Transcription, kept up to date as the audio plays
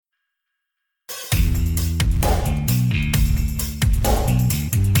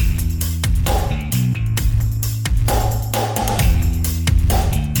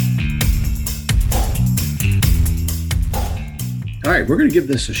right, we're going to give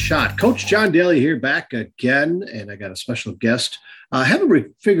this a shot. Coach John Daly here, back again, and I got a special guest. I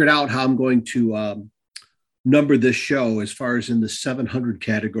haven't figured out how I'm going to number this show as far as in the 700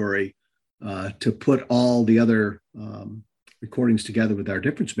 category to put all the other recordings together with our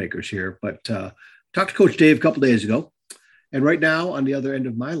difference makers here. But talked to Coach Dave a couple days ago, and right now on the other end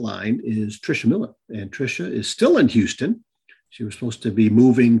of my line is Tricia Miller, and Tricia is still in Houston. She was supposed to be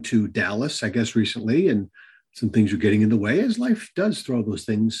moving to Dallas, I guess, recently, and some things are getting in the way, as life does throw those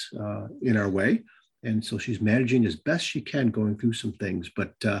things in our way. And so she's managing as best she can, going through some things.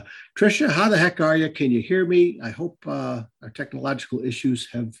 But Tricia, how the heck are you? Can you hear me? I hope our technological issues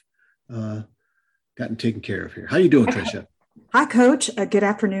have gotten taken care of here. How you doing, Tricia? Hi, Coach. Good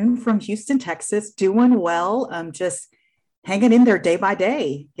afternoon from Houston, Texas. Doing well. Just hanging in there day by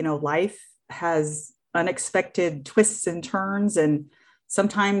day. You know, life has unexpected twists and turns, and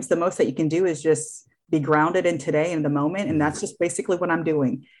sometimes the most that you can do is just be grounded in today and the moment. And that's just basically what I'm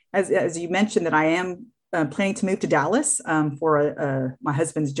doing. As you mentioned, that I am planning to move to Dallas for my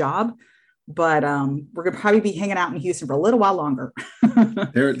husband's job, but we're going to probably be hanging out in Houston for a little while longer.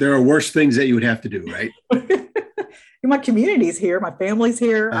 There are worse things that you would have to do, right? My community's here. My family's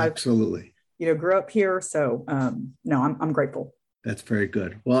here. Absolutely. I grew up here. So no, I'm grateful. That's very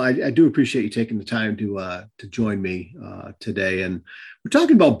good. Well, I do appreciate you taking the time to join me today. And we're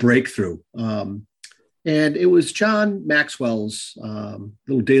talking about breakthrough. And it was John Maxwell's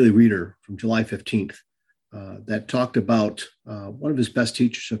little daily reader from July 15th that talked about one of his best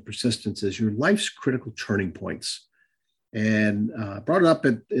teachers of persistence is your life's critical turning points. And brought it up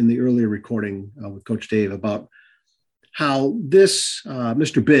in the earlier recording with Coach Dave about how this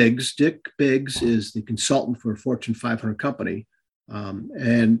Mr. Biggs, Dick Biggs, is the consultant for a Fortune 500 company.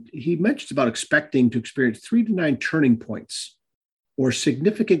 And he mentions about expecting to experience 3 to 9 turning points or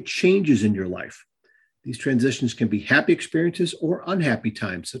significant changes in your life. These transitions can be happy experiences or unhappy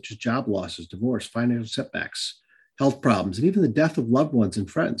times, such as job losses, divorce, financial setbacks, health problems, and even the death of loved ones and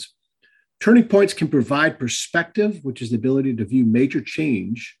friends. Turning points can provide perspective, which is the ability to view major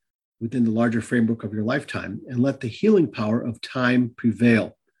change within the larger framework of your lifetime and let the healing power of time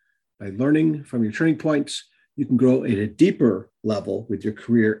prevail. By learning from your turning points, you can grow at a deeper level with your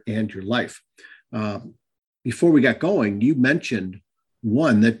career and your life. Before we got going, you mentioned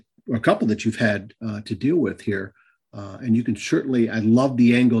a couple that you've had to deal with here. And you can certainly, I love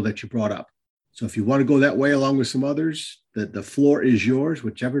the angle that you brought up. So if you want to go that way along with some others, the floor is yours,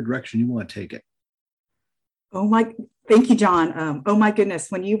 whichever direction you want to take it. Thank you, John. Oh my goodness.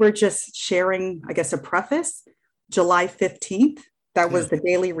 When you were just sharing, I guess, a preface, July 15th, that was the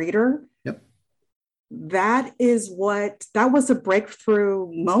daily reader. Yep. That was a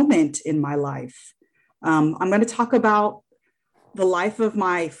breakthrough moment in my life. I'm going to talk about the life of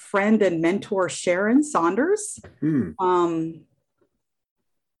my friend and mentor, Sharon Saunders. And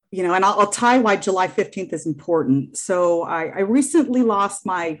I'll tie why July 15th is important. So I recently lost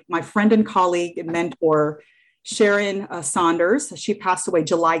my friend and colleague and mentor, Sharon Saunders. She passed away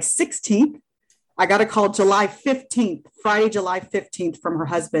July 16th. I got a call July 15th, Friday, July 15th, from her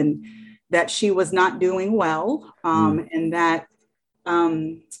husband that she was not doing well, and that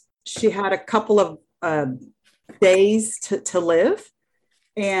she had a couple of days to live,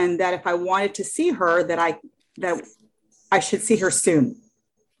 and that if I wanted to see her, that I should see her soon.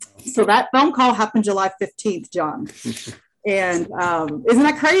 So that phone call happened July 15th, John. And isn't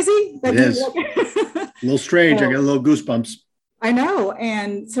that crazy? It is. A little strange. I got a little goosebumps. I know.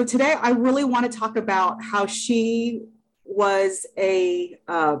 And so today I really want to talk about how she was a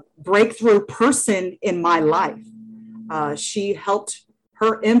breakthrough person in my life. She helped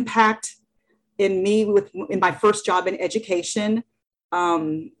her impact in me in my first job in education,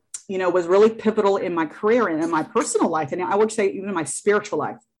 was really pivotal in my career and in my personal life. And I would say even my spiritual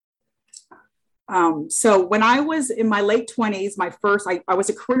life. So when I was in my late 20s, I was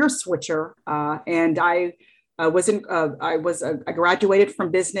a career switcher, and I graduated from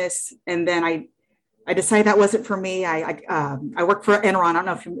business, and then I decided that wasn't for me. I worked for Enron. I don't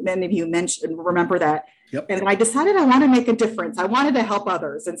know if many of you remember that. Yep. And I decided I want to make a difference. I wanted to help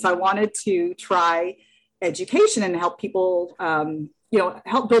others. And so I wanted to try education and help people,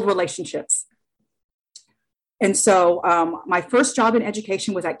 help build relationships. And so my first job in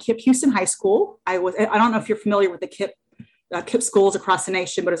education was at KIPP Houston High School. I don't know if you're familiar with the KIPP schools across the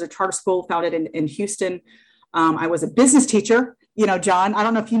nation, but it was a charter school founded in Houston. I was a business teacher. John, I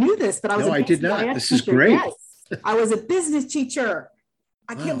don't know if you knew this, but I did not. This is great. Yes. I was a business teacher.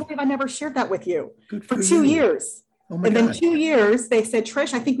 I can't believe I never shared that with you. Good for 2 years. Oh my and then God. 2 years, they said,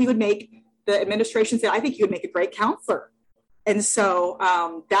 Trish, I think the administration said, I think you would make a great counselor. And so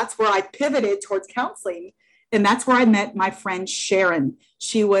that's where I pivoted towards counseling. And that's where I met my friend Sharon.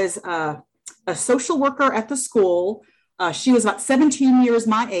 She was a social worker at the school. She was about 17 years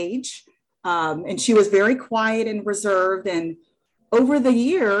my age. And she was very quiet and reserved. And over the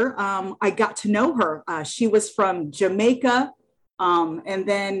year, I got to know her. She was from Jamaica. And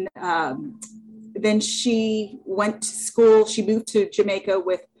then she went to school. She moved to Jamaica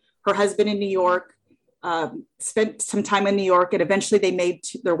with her husband in New York, spent some time in New York, and eventually they made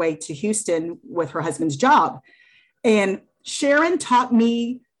their way to Houston with her husband's job. And Sharon taught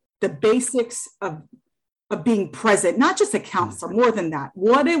me the basics of being present, not just a counselor, more than that,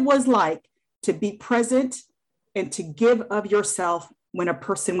 what it was like to be present and to give of yourself when a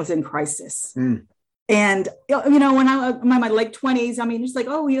person was in crisis. And, when I'm in my late 20s, I mean, it's like,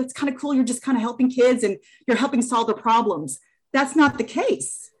 oh, it's kind of cool. You're just kind of helping kids and you're helping solve their problems. That's not the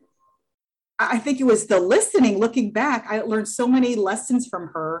case. I think it was the listening. Looking back, I learned so many lessons from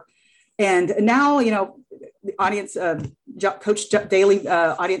her. And now, the audience, Coach Daily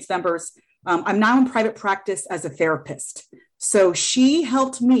audience members, I'm now in private practice as a therapist. So she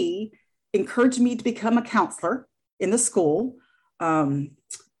helped me, encouraged me to become a counselor in the school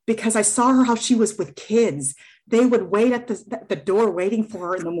because I saw her, how she was with kids. They would wait at the door waiting for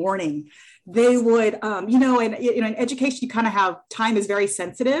her in the morning. They would, in education, you kind of have time is very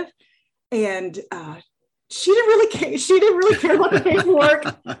sensitive. And she didn't really care. She didn't really care about the paperwork.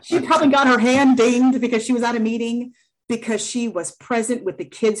 She probably got her hand dinged because she was at a meeting, because she was present with the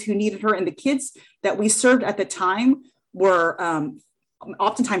kids who needed her. And the kids that we served at the time were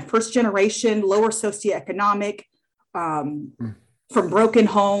oftentimes first generation, lower socioeconomic, from broken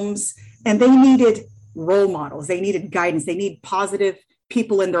homes. And they needed role models. They needed guidance. They need positive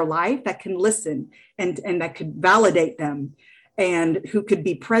people in their life that can listen and that could validate them, and who could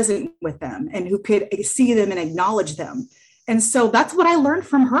be present with them and who could see them and acknowledge them. And so that's what I learned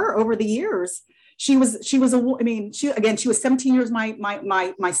from her over the years. She was 17 years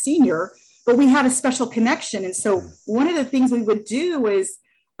my senior, but we had a special connection. And so one of the things we would do is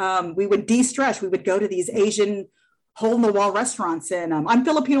we would de-stress. We would go to these Asian hole in the wall restaurants, and I'm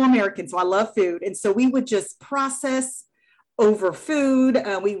Filipino American, so I love food. And so we would just process over food.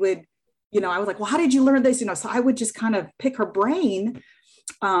 We would, I was like, well, how did you learn this? So I would just kind of pick her brain.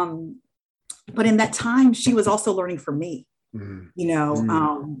 But in that time, she was also learning from me,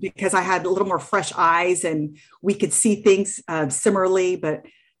 because I had a little more fresh eyes and we could see things similarly. But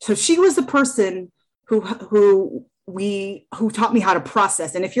so she was the person who taught me how to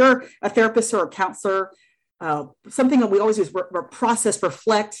process. And if you're a therapist or a counselor, something that we always do is process,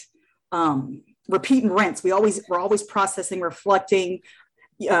 reflect, repeat and rinse. We're always processing, reflecting,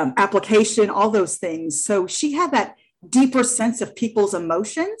 application, all those things. So she had that deeper sense of people's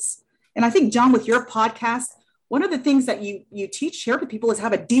emotions. And I think, John, with your podcast, one of the things that you share to people is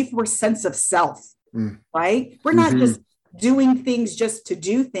have a deeper sense of self, right? We're not just doing things just to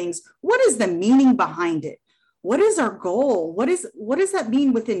do things. What is the meaning behind it? What is our goal? What does that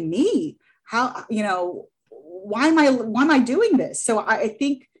mean within me? How, why am I doing this? So I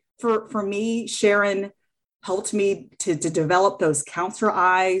think for me, Sharon helped me to develop those counselor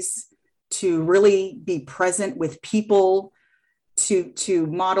eyes, to really be present with people, to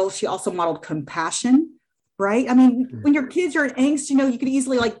model. She also modeled compassion, right? I mean, when your kids are in angst, you could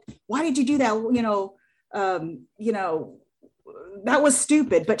easily why did you do that? That was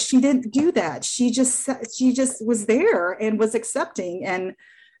stupid, but she didn't do that. She just was there and was accepting and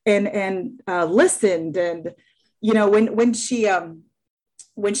listened. And,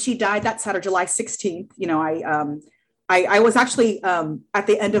 when she died that Saturday, July 16th, I was actually at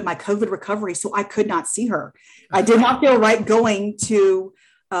the end of my COVID recovery, so I could not see her. I did not feel right going to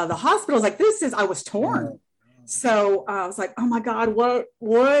the hospital. I was torn. So I was like, oh my God,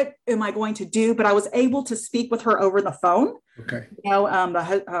 what am I going to do? But I was able to speak with her over the phone. Okay.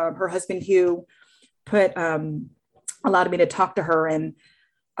 Her husband, Hugh, allowed me to talk to her. And,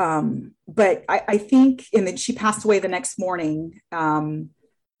 but I think, and then she passed away the next morning.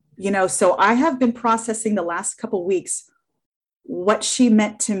 So I have been processing the last couple of weeks what she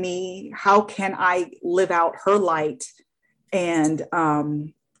meant to me. How can I live out her light and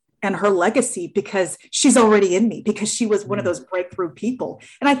her legacy, because she's already in me, because she was one of those breakthrough people.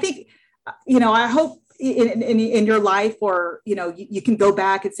 And I think, I hope in your life, or, you can go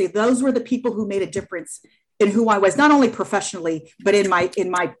back and say, those were the people who made a difference in who I was, not only professionally, but in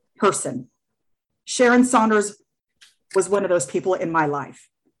my person. Sharon Saunders was one of those people in my life.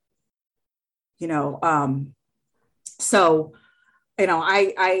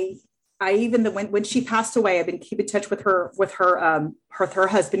 I even when she passed away, I've been keeping in touch with her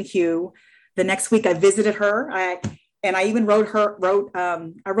husband, Hugh. The next week I visited her. I even wrote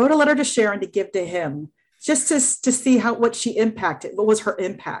a letter to Sharon to give to him, just to see what she impacted, what was her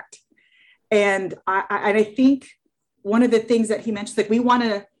impact. And I think one of the things that he mentioned, like, we want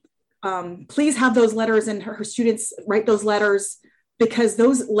to please have those letters, and her students write those letters, because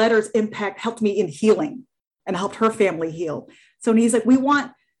those letters helped me in healing and helped her family heal. So he's like, we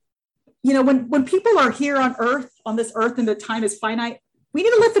want, when people are here on this earth, and the time is finite, we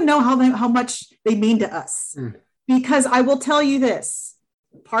need to let them know how much they mean to us. Because I will tell you this,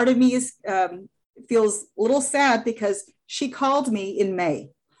 part of me feels a little sad, because she called me in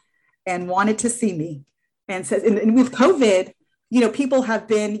May and wanted to see me, and says, and with COVID, people have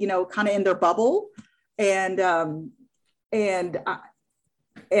been, kind of in their bubble, we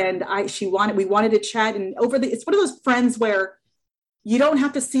wanted to chat, and it's one of those friends where you don't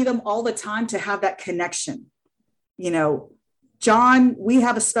have to see them all the time to have that connection. John, we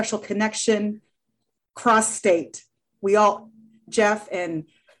have a special connection cross state. We all, Jeff and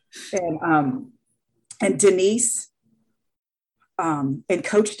Denise, and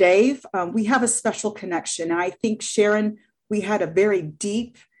Coach Dave, we have a special connection. And I think Sharon, we had a very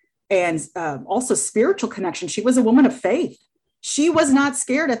deep and also spiritual connection. She was a woman of faith. She was not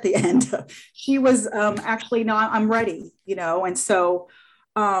scared at the end. She was actually, no, I'm ready, And so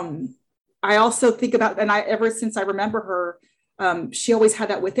I also think about, and ever since I remember her, she always had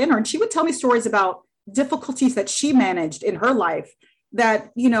that within her. And she would tell me stories about difficulties that she managed in her life,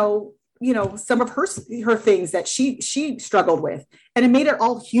 that, some of her things that she struggled with, and it made it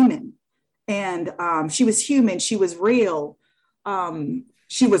all human. And she was human. She was real.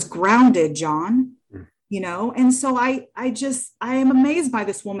 She was grounded, John, and so I am amazed by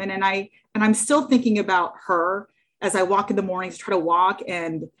this woman. And I'm still thinking about her as I walk in the mornings, try to walk,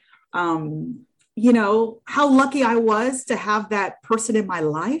 and, how lucky I was to have that person in my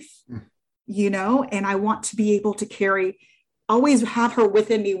life, and I want to be able to always have her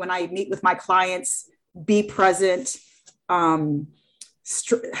within me when I meet with my clients, be present, have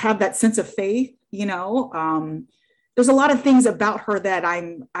that sense of faith, there's a lot of things about her that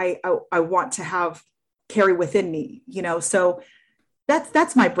I want to carry within me, so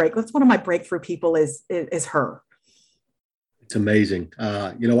that's my that's one of my breakthrough people is her. It's amazing.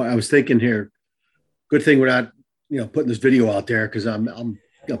 I was thinking here, good thing we're not, putting this video out there, because I'm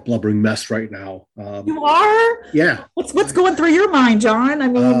a blubbering mess right now. You are? Yeah. What's going through your mind, John? I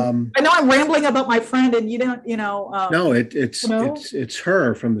mean, I know I'm rambling about my friend, and you don't, no, it's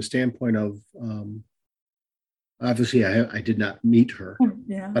her, from the standpoint of, obviously I did not meet her,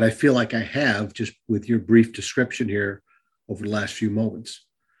 but I feel like I have, just with your brief description here over the last few moments.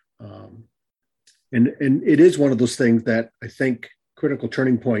 And it is one of those things that I think critical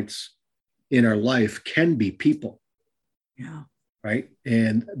turning points in our life can be people. Yeah. Right.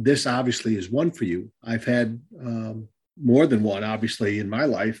 And this obviously is one for you. I've had more than one, obviously, in my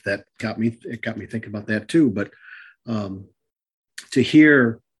life that got me thinking about that too. But to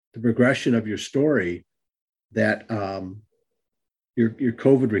hear the progression of your story, that your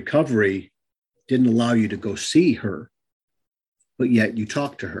COVID recovery didn't allow you to go see her, but yet you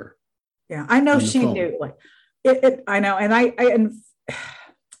talked to her. Yeah, I know she knew. Like I know, and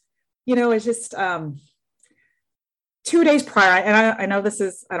it's just 2 days prior, and I know this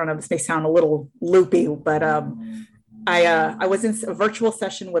may sound a little loopy, but I was in a virtual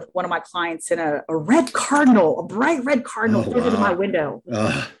session with one of my clients, and a red cardinal, a bright red cardinal, flew to my window,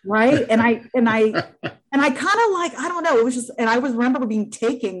 right? And I kind of, like, I don't know, it was just, and I remember being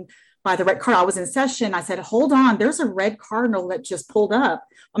taken by the red cardinal. I was in session. I said, "Hold on, there's a red cardinal that just pulled up.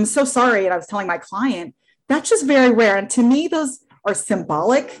 I'm so sorry." And I was telling my client, that's just very rare, and to me, those are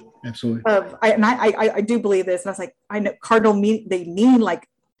symbolic. Absolutely. I do believe this. And I was like, I know cardinal they mean like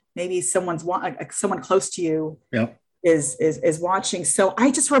maybe someone close to you is watching. So I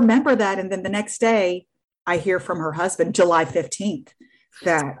just remember that. And then the next day I hear from her husband, July 15th,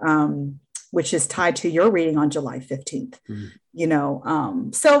 that, which is tied to your reading on July 15th,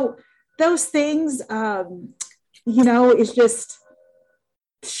 so those things, is just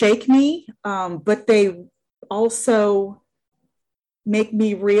shake me. But they also make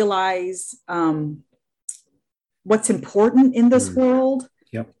me realize what's important in this world,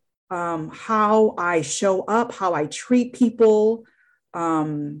 how I show up, how I treat people,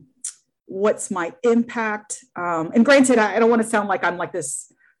 what's my impact. And granted, I don't want to sound like I'm like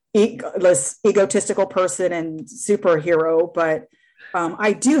this egotistical person and superhero, but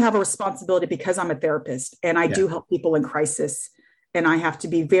I do have a responsibility because I'm a therapist, and I do help people in crisis, and I have to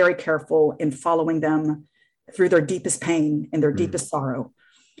be very careful in following them through their deepest pain and their deepest sorrow.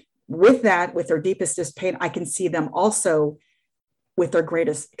 With their deepest pain, I can see them also with their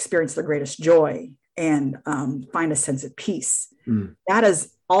greatest joy, and find a sense of peace. That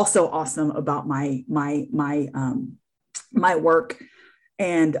is also awesome about my work.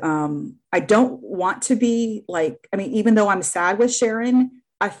 And I don't want to be like, I mean, even though I'm sad with Sharon,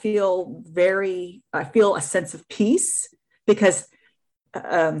 I feel a sense of peace because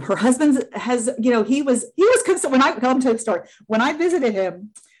her husband has, he was concerned when I come to the story. When I visited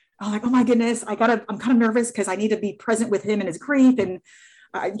him, I'm like, oh my goodness, I'm kind of nervous because I need to be present with him in his grief. And,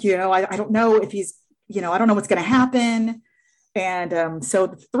 I don't know if he's, I don't know what's going to happen. And so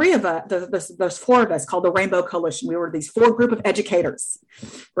the three of us, those four of us called the Rainbow Coalition, we were these four group of educators,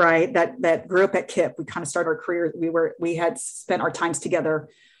 right? That grew up at KIPP. We kind of started our career. We had spent our times together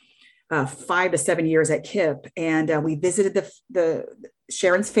 5 to 7 years at KIPP. And we visited the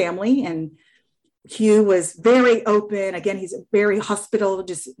Sharon's family, and Hugh was very open. Again, he's a very hospitable,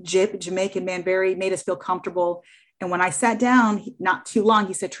 just Jamaican man, made us feel comfortable. And when I sat down, not too long,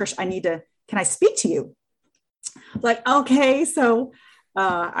 he said, Trish, can I speak to you? Like, okay. So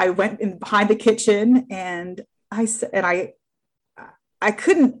I went in behind the kitchen, and I said, and I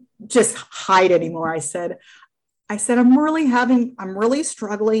couldn't just hide anymore. I said, I'm really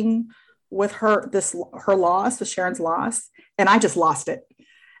struggling with her loss, with Sharon's loss. And I just lost it.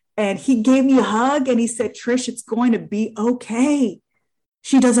 And he gave me a hug and he said, Trish, it's going to be okay.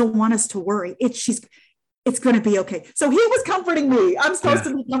 She doesn't want us to worry. It's going to be okay. So he was comforting me. I'm supposed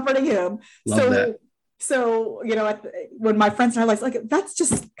to be comforting him. Love that. So, when my friends and I like, that's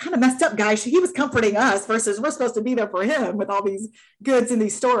just kind of messed up, guys. He was comforting us versus we're supposed to be there for him with all these goods and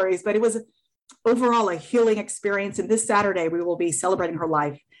these stories. But it was overall a healing experience. And this Saturday, we will be celebrating her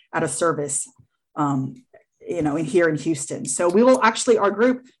life at a service, here in Houston. So our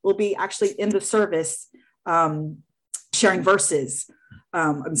group will be actually in the service, sharing verses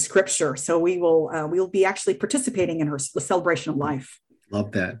in scripture. So we'll be actually participating in the celebration of life.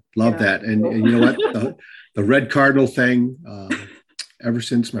 Love that. Love that. And you know what? The red cardinal thing, ever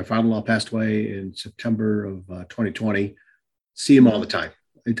since my father-in-law passed away in September of 2020, see him all the time.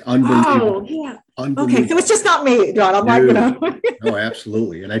 It's unbelievable. Oh, yeah. Unbelievable. Okay. So it's just not me, John. I'm not, No,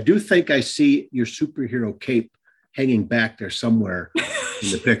 absolutely. And I do think I see your superhero cape hanging back there somewhere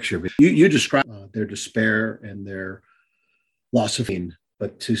in the picture. But you describe their despair and their loss of pain,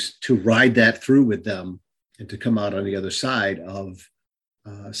 but to ride that through with them and to come out on the other side of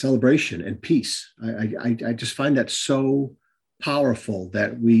celebration and peace. I just find that so powerful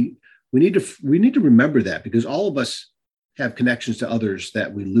that we need to remember that, because all of us have connections to others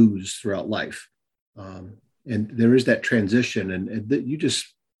that we lose throughout life. And there is that transition, and you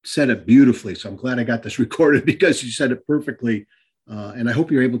just said it beautifully. So I'm glad I got this recorded because you said it perfectly. And I hope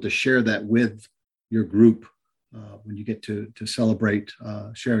you're able to share that with your group when you get to celebrate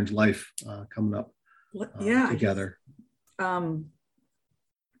Sharon's life coming up together.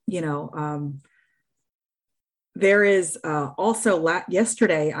 There is also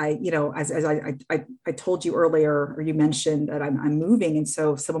yesterday, as I told you earlier, or you mentioned that I'm moving. And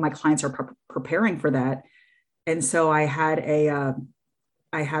so some of my clients are preparing for that. And so I had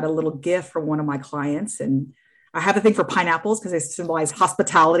a little gift from one of my clients, and I have a thing for pineapples because they symbolize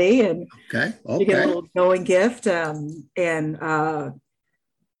hospitality, and you get a little going gift. And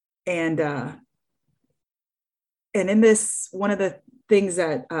in this, one of the things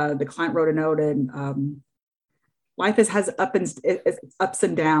that the client wrote a note, and life has ups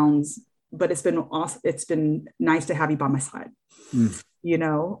and downs, but it's been awesome. It's been nice to have you by my side.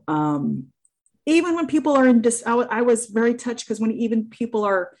 Even when people are in I was very touched because when even people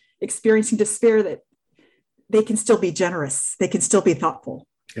are experiencing despair, that they can still be generous. They can still be thoughtful.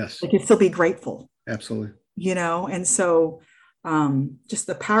 Yes. They can still be grateful. Absolutely. And so just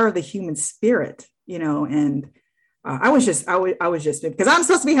the power of the human spirit, and I was just because I'm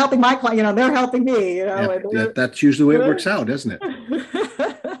supposed to be helping my client, they're helping me, that's usually the way it works out, isn't it?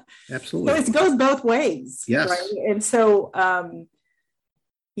 Absolutely. So it goes both ways. Yes. Right? And so,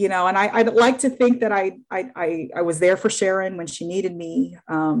 and I'd like to think that I was there for Sharon when she needed me.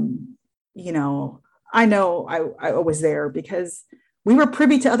 I know I was there because we were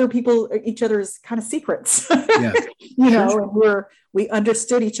privy to each other's kind of secrets, yeah. And we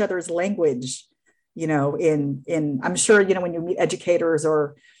understood each other's language, I'm sure, when you meet educators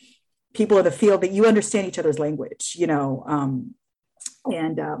or people in the field, that you understand each other's language, so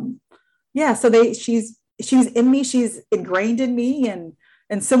she's in me, she's ingrained in me, and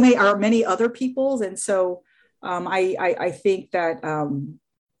so many other people's. And so I think that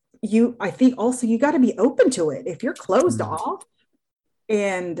I think also you got to be open to it. If you're closed off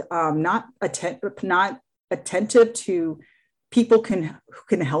and not attentive to people who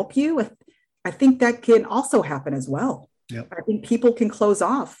can help you, I think that can also happen as well. Yep. I think people can close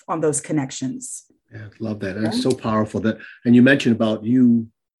off on those connections. Yeah, love that. And it's so powerful and you mentioned about you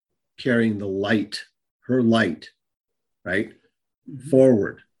carrying the light, her light, right,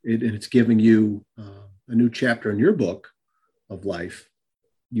 forward. And it's giving you a new chapter in your book of life.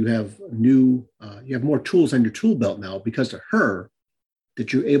 You have you have more tools on your tool belt now because of her,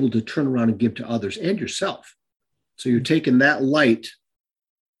 that you're able to turn around and give to others and yourself. So you're taking that light,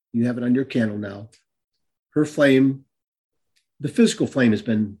 you have it on your candle now. Her flame, the physical flame has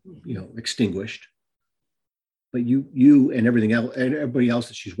been, extinguished. But you and everything else, and everybody else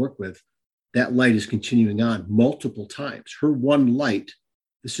that she's worked with, that light is continuing on multiple times. Her one light,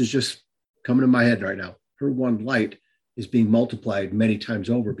 this is just coming in my head right now. Her one light is being multiplied many times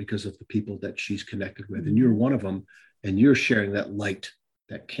over because of the people that she's connected with. And you're one of them, and you're sharing that light,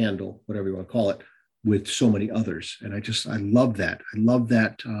 that candle, whatever you want to call it, with so many others. And I love that. I love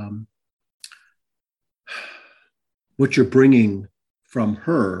that. What you're bringing from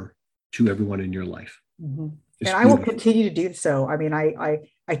her to everyone in your life. Mm-hmm. And I will continue to do so. I mean,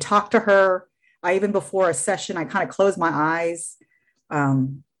 I talk to her. Even before a session, I kind of close my eyes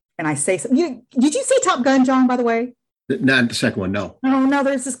and I say something. Did you see Top Gun, John, by the way? Not the second one, no. No,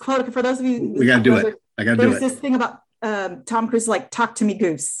 there's this quote for those of you. We got to do it. I got to do it. There's this thing about Tom Cruise, like, talk to me,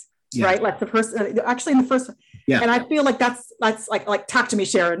 Goose, right? Like the person, actually in the first one. Yeah. And I feel like that's like talk to me,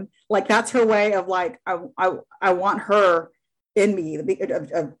 Sharon. Like that's her way of like, I want her in me,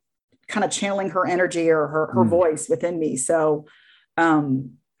 of kind of channeling her energy or her voice within me. So,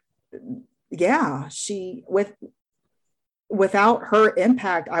 without her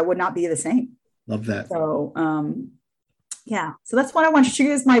impact, I would not be the same. Love that. So, so that's what I want to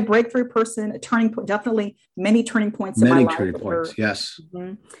share. Is my breakthrough person, a turning point, definitely many turning points in my life. Many turning points, yes.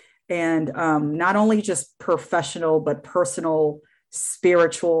 Mm-hmm. And not only just professional, but personal,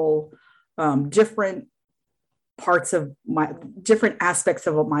 spiritual, different parts of different aspects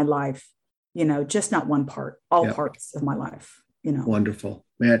of my life, just not one part, all parts of my life, Wonderful,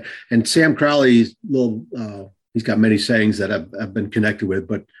 man. And Sam Crowley's he's got many sayings that I've been connected with,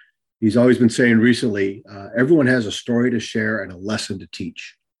 but he's always been saying recently, everyone has a story to share and a lesson to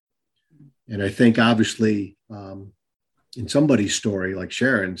teach. And I think obviously in somebody's story like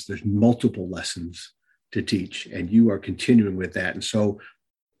Sharon's, there's multiple lessons to teach, and you are continuing with that. And so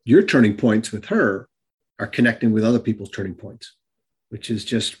your turning points with her are connecting with other people's turning points, which is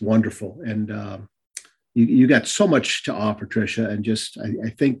just wonderful. And you got so much to offer, Tricia. And just, I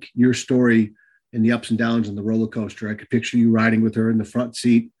think your story and the ups and downs and the roller coaster, I could picture you riding with her in the front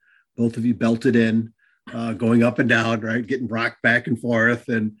seat, both of you belted in, going up and down, right? Getting rocked back and forth,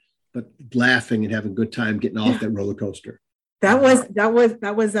 but laughing and having a good time getting off that roller coaster. That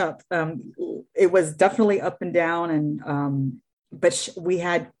was up. It was definitely up and down. And, but we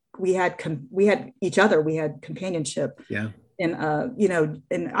had each other, we had companionship. Yeah. And,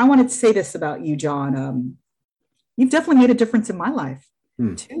 and I wanted to say this about you, John. You've definitely made a difference in my life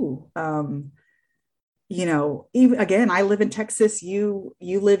too. Even again, I live in Texas, you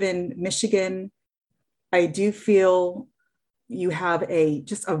live in Michigan. I do feel you have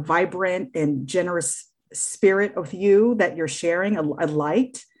just a vibrant and generous spirit of you that you're sharing, a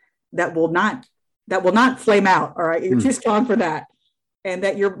light that will not flame out. All right. You're too strong for that. And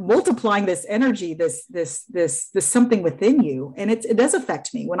that you're multiplying this energy, this something within you. And it does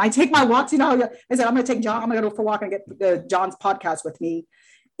affect me. When I take my walks, I said, I'm going to take John, I'm going to go for a walk and get John's podcast with me.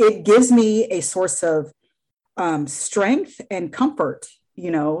 It gives me a source of strength and comfort,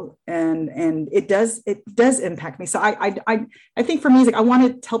 and it does impact me. So I think for music, I want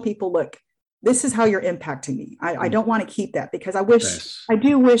to tell people, look, this is how you're impacting me. I don't want to keep that, because I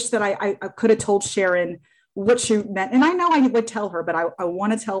do wish that I could have told Sharon what she meant. And I know I would tell her, but I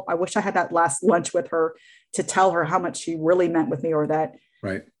wish I had that last lunch with her to tell her how much she really meant with me, or that,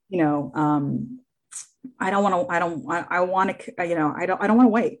 right. I don't want to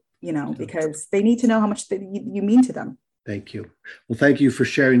wait, because they need to know how much you mean to them. Thank you. Well, thank you for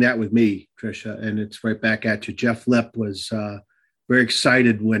sharing that with me, Tricia. And it's right back at you. Jeff Lipp was very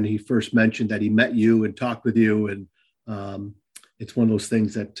excited when he first mentioned that he met you and talked with you. And it's one of those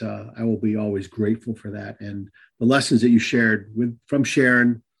things that I will be always grateful for that. And the lessons that you shared from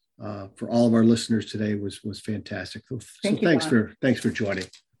Sharon for all of our listeners today was fantastic. So thanks for joining.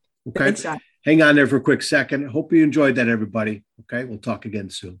 Okay. Thanks, John. Hang on there for a quick second. Hope you enjoyed that, everybody. Okay. We'll talk again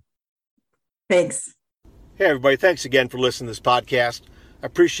soon. Thanks. Hey, everybody. Thanks again for listening to this podcast. I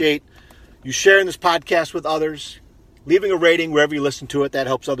appreciate you sharing this podcast with others, leaving a rating wherever you listen to it. That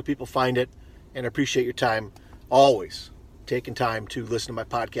helps other people find it. And I appreciate your time, always taking time to listen to my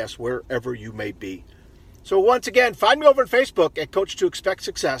podcast wherever you may be. So once again, find me over on Facebook at Coach to Expect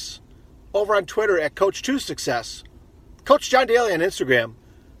Success, over on Twitter at Coach to Success, Coach John Daly on Instagram,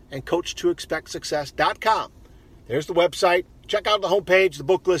 and Coach2ExpectSuccess.com. There's the website. check out the homepage. The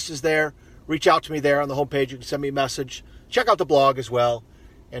book list is there. Reach out to me there on the homepage. You can send me a message. Check out the blog as well.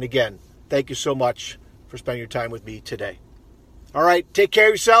 And again, thank you so much for spending your time with me today. All right, take care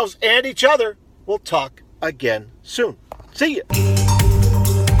of yourselves and each other. We'll talk again soon. See you.